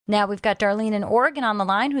Now we've got Darlene in Oregon on the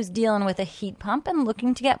line who's dealing with a heat pump and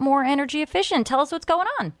looking to get more energy efficient. Tell us what's going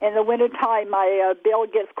on. In the wintertime, my bill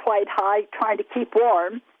gets quite high trying to keep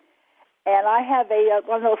warm. And I have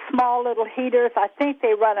one of those small little heaters. I think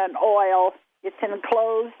they run on oil. It's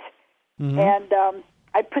enclosed. Mm-hmm. And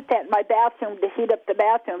I put that in my bathroom to heat up the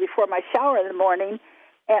bathroom before my shower in the morning.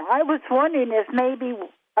 And I was wondering if maybe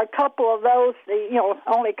a couple of those,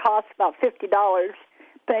 only cost about $50.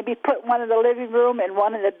 Maybe put one in the living room and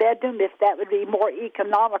one in the bedroom, if that would be more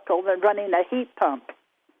economical than running a heat pump.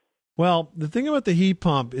 Well, the thing about the heat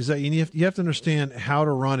pump is that you have to understand how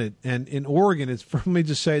to run it. And in Oregon, let me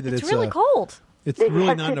just say that it's really cold. It's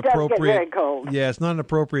really not an appropriate. Get very cold. Yeah, it's not an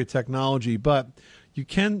appropriate technology, but you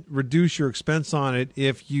can reduce your expense on it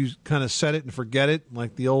if you kind of set it and forget it,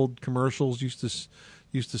 like the old commercials used to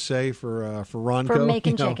say for Ronco. For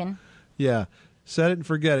making chicken. Yeah. Set it and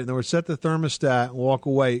forget it. In other words, set the thermostat and walk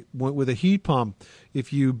away. With a heat pump,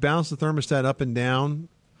 if you bounce the thermostat up and down,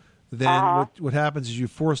 then what happens is you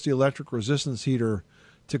force the electric resistance heater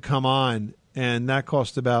to come on, and that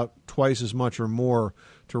costs about twice as much or more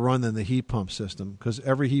to run than the heat pump system, because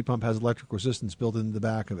every heat pump has electric resistance built into the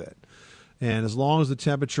back of it. And as long as the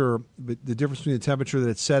temperature, the difference between the temperature that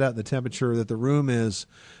it's set at and the temperature that the room is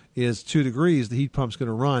 2 degrees, the heat pump's going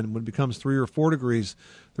to run. When it becomes 3 or 4 degrees,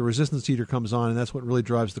 the resistance heater comes on, and that's what really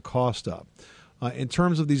drives the cost up. In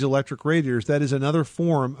terms of these electric radiators, that is another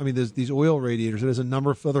form. I mean, there's these oil radiators. There's a number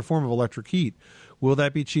of other form of electric heat. Will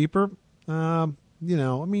that be cheaper?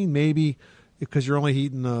 Maybe, because you're only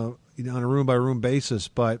heating on a room-by-room basis,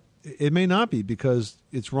 but it may not be, because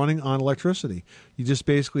it's running on electricity. You just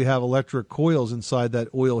basically have electric coils inside that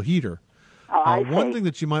oil heater. One thing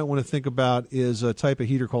that you might want to think about is a type of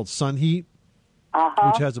heater called sun heat,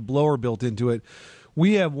 which has a blower built into it.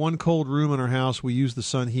 We have one cold room in our house. We use the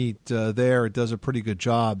sun heat there. It does a pretty good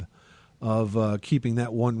job of keeping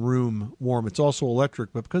that one room warm. It's also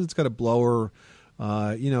electric, but because it's got a blower,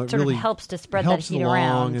 it really helps to spread that heat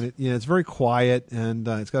around. And it's very quiet, and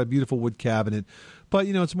it's got a beautiful wood cabinet. But,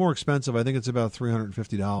 it's more expensive. I think it's about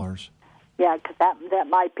 $350. Yeah, because that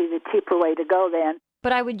might be the cheaper way to go then.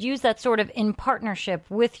 But I would use that sort of in partnership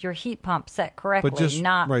with your heat pump set correctly,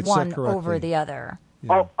 not one over the other.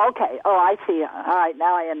 Yeah. Oh, okay. Oh, I see. All right,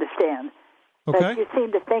 now I understand. Okay. But you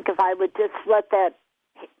seem to think if I would just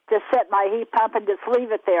set my heat pump and just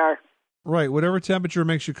leave it there. Right. Whatever temperature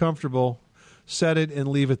makes you comfortable, set it and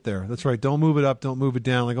leave it there. That's right. Don't move it up. Don't move it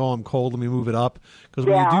down. Like, I'm cold, let me move it up. Because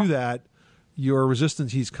when you do that, your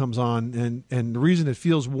resistance heat comes on. And the reason it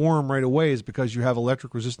feels warm right away is because you have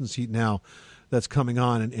electric resistance heat now that's coming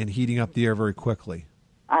on and heating up the air very quickly.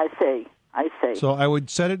 I see. So I would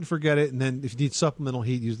set it and forget it, and then if you need supplemental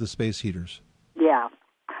heat, use the space heaters. Yeah.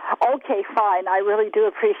 Okay, fine. I really do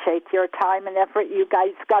appreciate your time and effort. You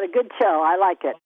guys got a good show. I like it.